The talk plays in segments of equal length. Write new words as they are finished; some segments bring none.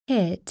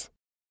hit,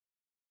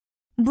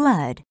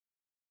 blood,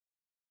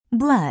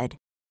 blood,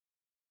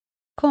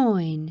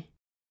 coin,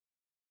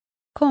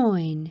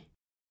 coin,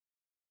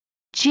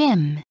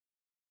 gym,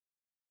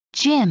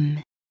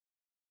 gym,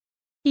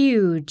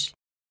 huge,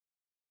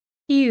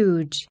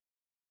 huge,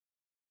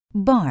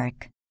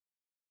 bark,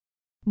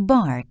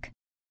 bark,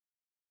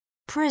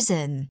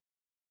 prison,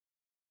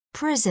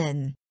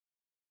 prison,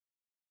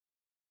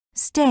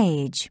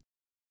 stage,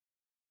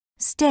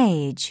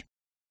 stage,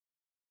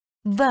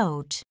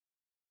 vote,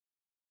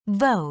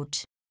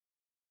 vote,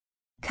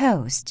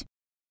 coast,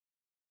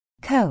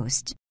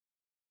 coast,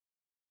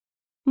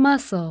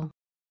 muscle,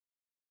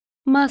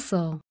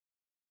 muscle,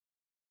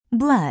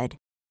 blood,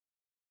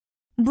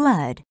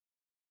 blood,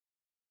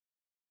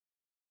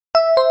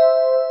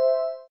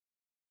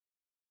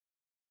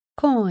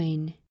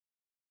 coin,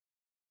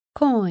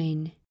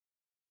 coin,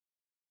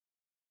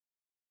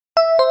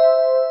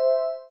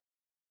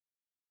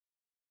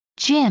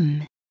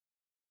 gym,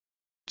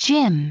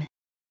 gym,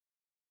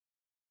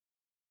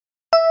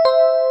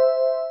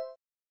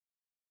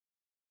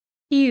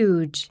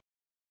 huge,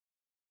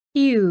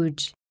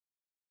 huge,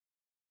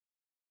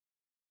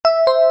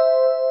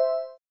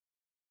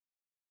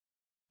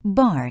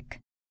 bark,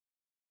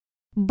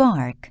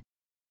 bark,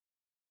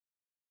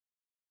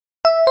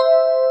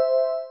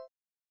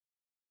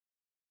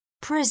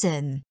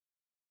 prison,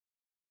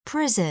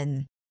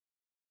 prison,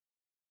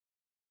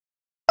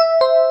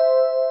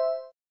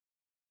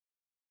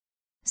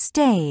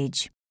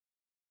 stage,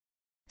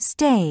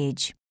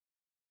 stage,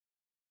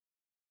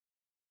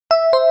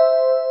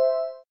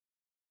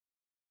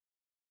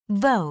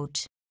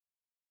 vote,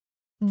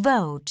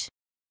 vote,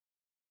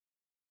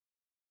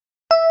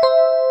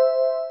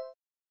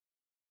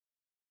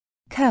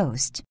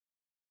 coast,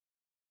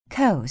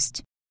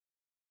 coast,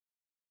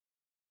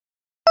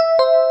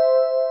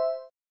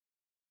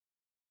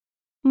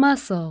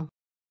 muscle,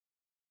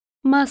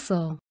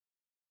 muscle,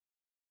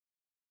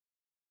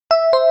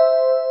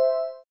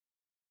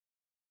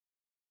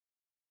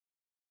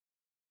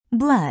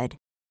 blood,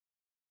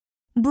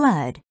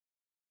 blood,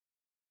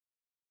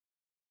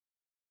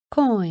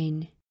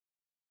 coin,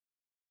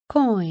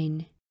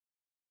 coin,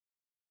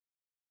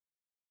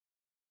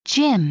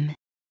 gym,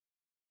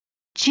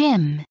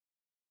 gym,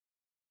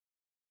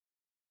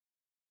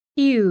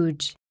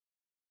 huge,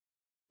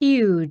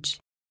 huge,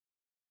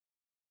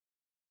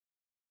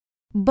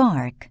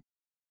 bark,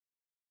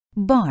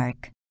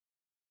 bark,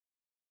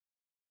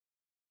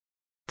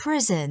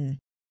 prison,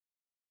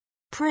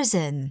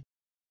 prison,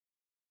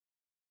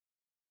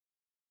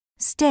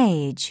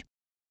 stage,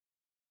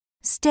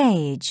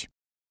 stage,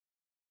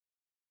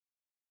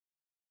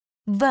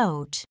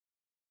 vote,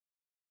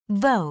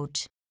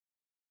 vote,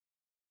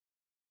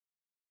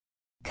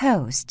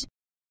 coast,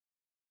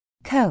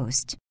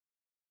 coast,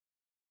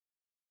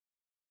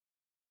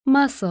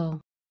 muscle,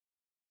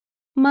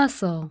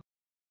 muscle,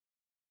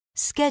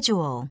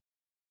 schedule,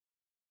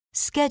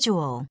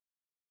 schedule,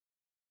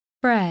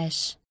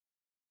 fresh,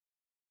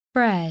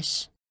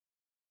 fresh,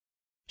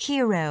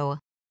 hero,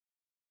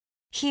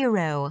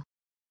 hero,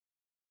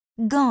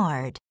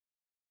 guard,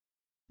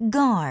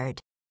 guard,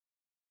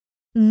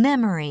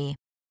 memory,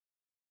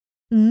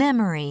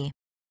 memory,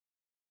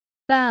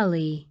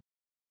 valley,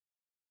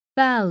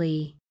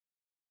 valley,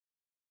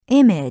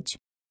 image,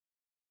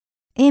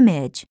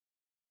 image,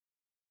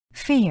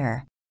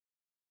 fear,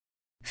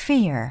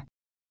 fear,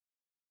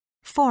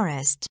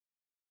 forest,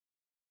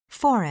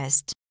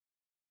 forest,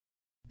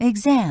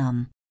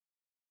 exam,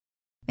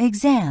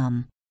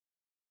 exam,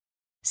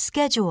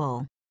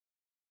 schedule,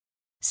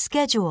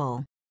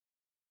 schedule,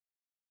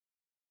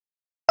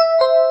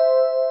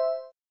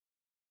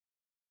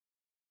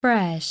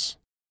 fresh,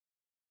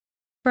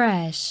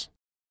 fresh,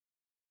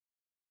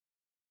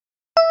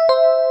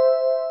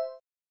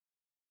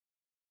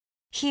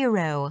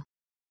 hero,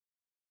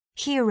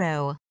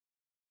 hero,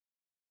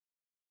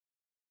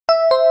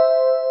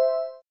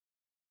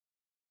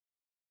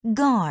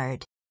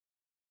 guard,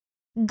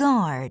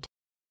 guard,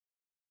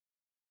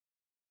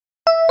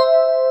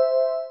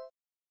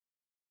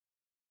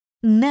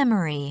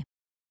 memory,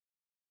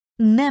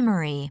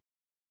 memory,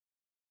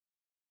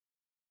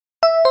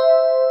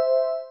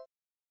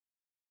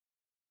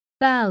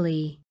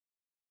 valley,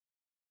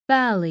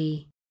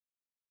 valley,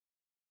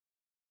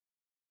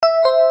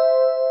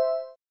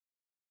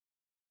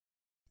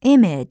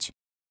 image,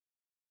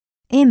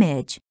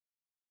 image,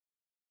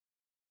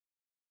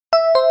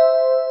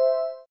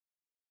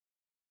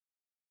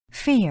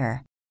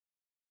 fear,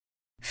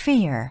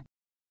 fear,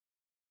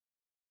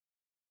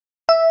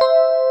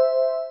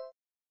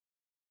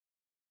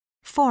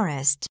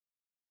 forest,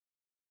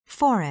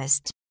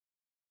 forest,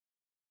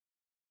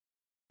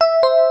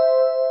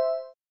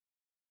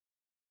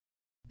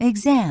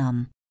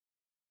 exam,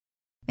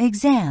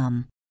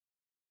 exam,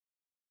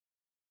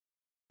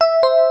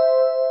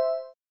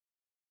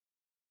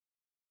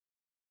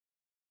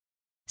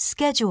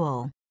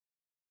 schedule,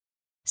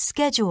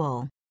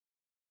 schedule,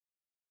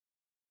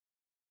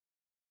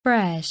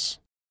 fresh,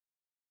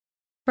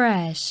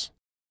 fresh,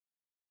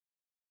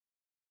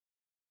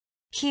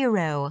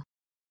 hero,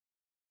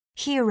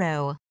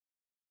 hero,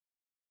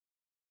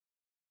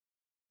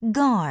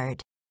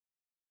 guard,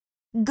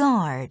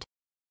 guard,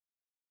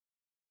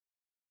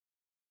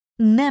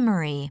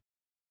 memory,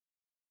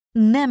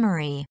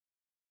 memory,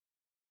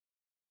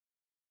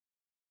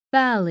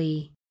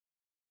 valley,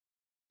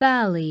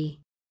 valley,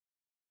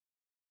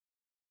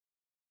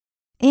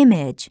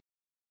 image,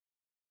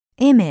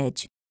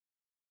 image,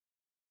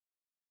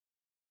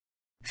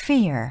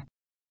 fear,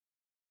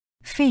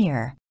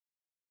 fear,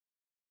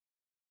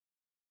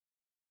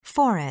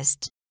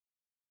 forest,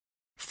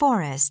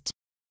 forest,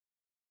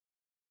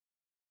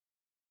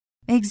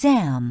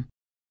 exam,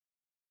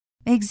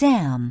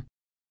 exam,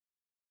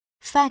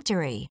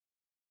 factory,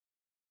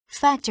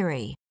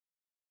 factory,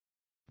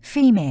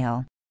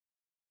 female,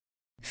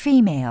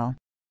 female,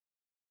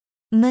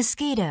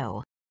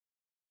 mosquito,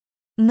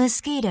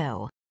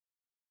 mosquito,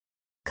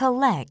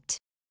 collect,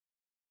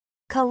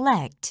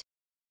 collect,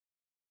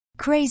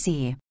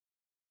 crazy,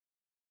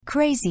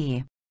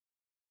 crazy,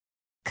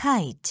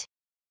 kite,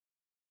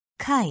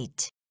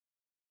 kite,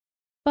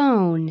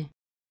 phone,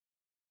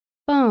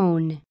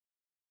 phone,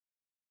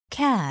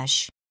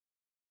 cash,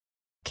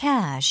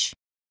 cash,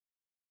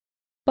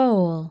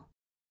 bowl,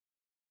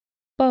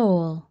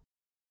 bowl,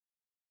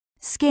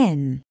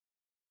 skin,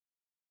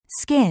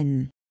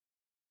 skin,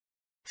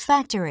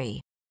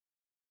 factory,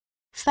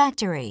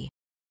 factory,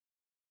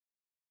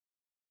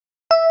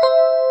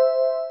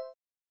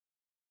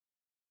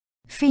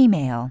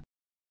 female,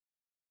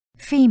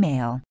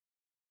 female,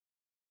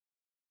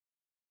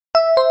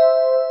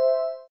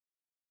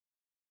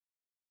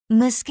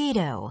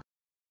 mosquito,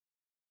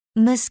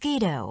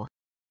 mosquito,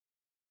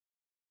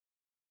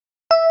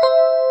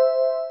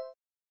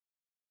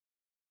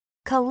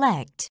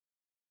 collect,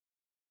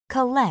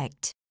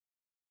 collect,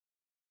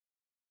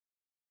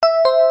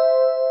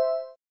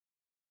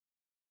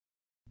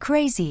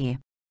 crazy,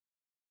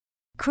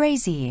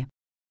 crazy,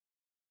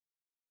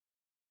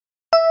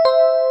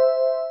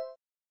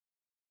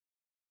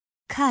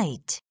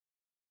 kite,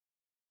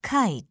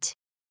 kite,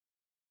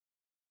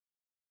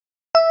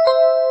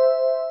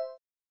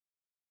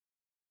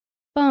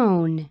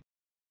 phone,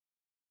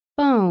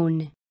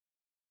 phone,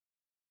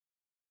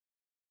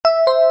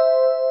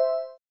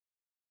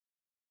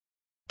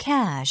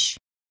 cash,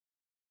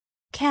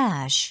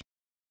 cash,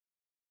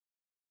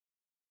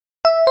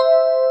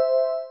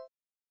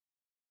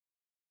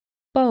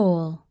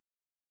 bowl,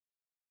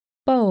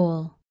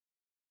 bowl,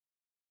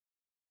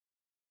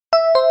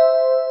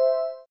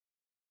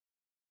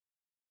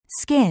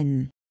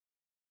 skin,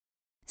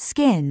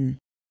 skin,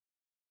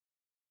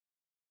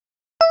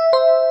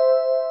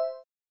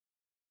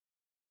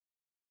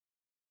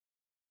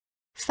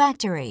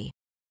 factory,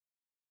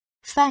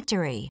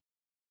 factory,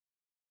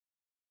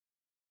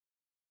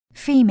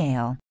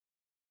 female,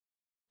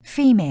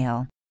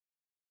 female,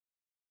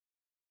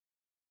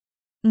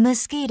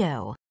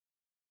 mosquito,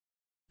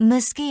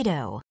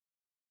 mosquito,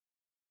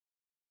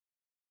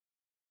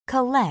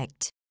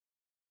 collect,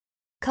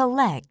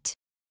 collect,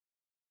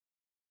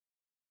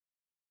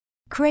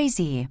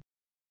 crazy,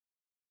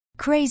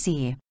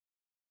 crazy,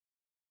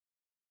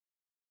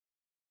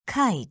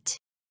 kite,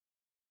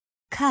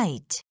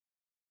 kite,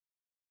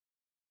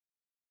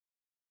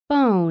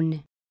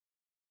 phone,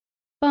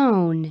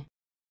 phone,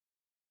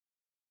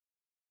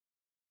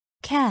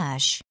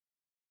 cash,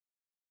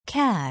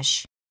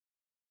 cash,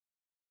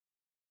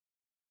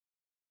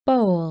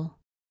 bowl,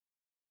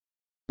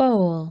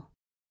 bowl,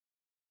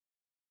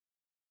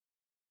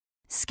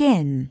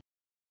 skin,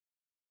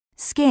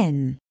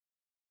 skin,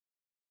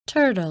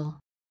 turtle,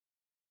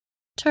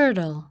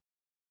 turtle,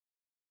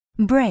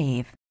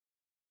 brave,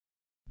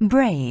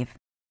 brave,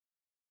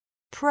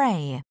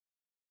 pray,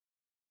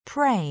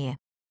 pray,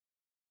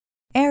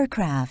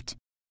 aircraft,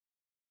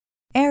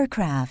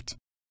 aircraft,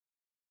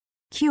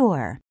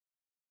 cure,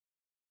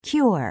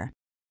 cure,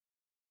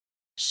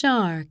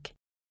 shark,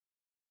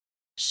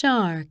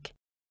 shark,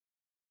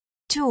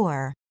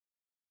 tour,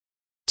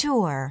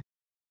 tour,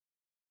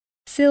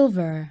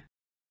 silver,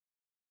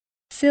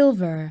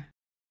 silver,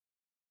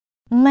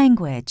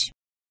 language,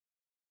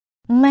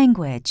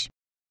 language,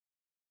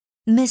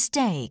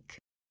 mistake,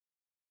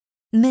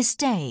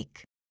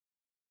 mistake,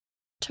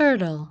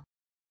 turtle,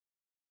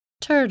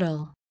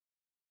 turtle,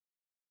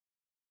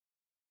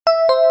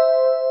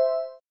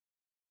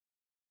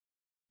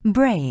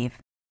 brave,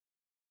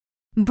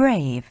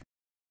 brave,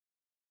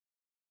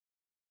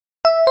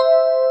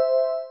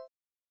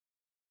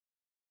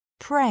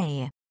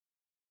 pray,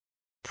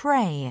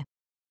 pray,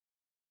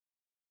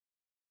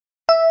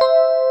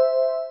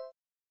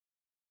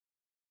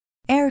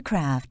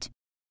 aircraft,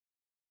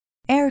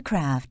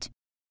 aircraft,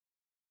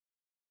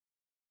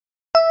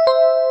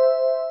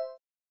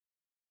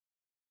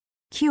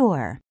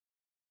 cure,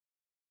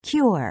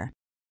 cure,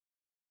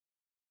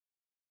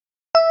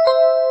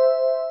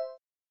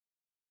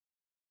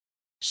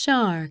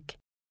 shark,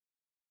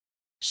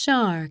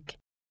 shark,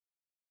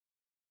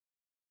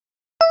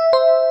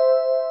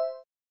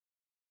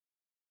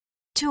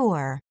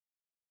 tour,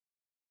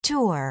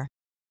 tour,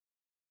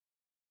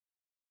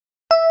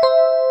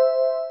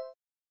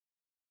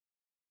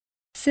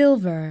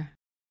 silver,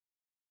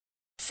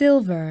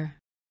 silver,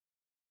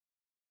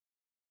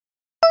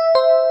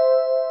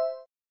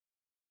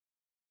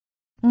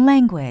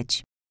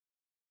 language,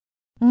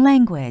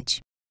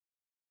 language.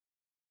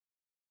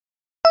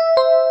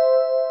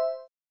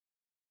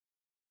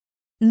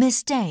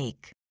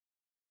 Mistake,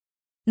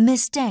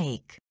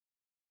 mistake.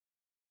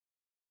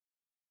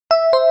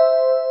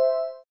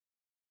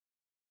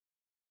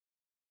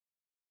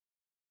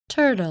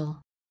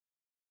 turtle,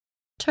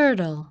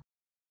 turtle,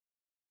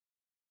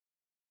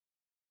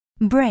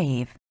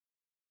 Brave,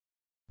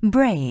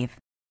 brave.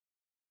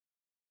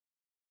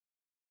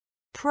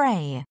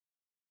 Pray,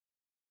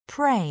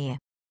 pray.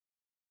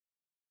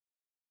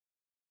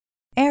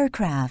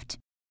 Aircraft,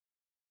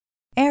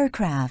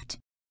 aircraft.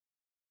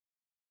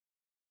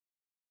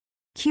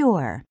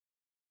 Cure,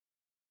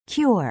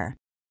 cure.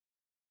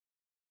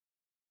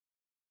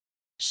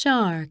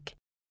 shark,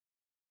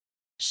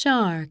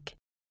 shark,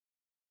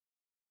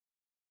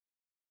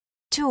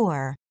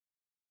 Tour,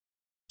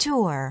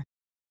 tour.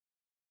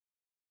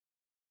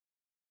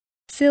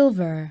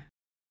 silver,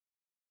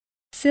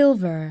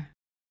 silver,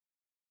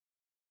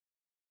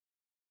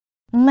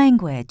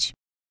 Language,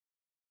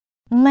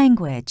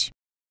 language.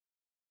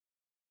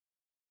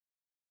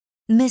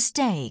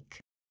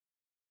 Mistake,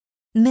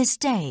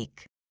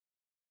 mistake.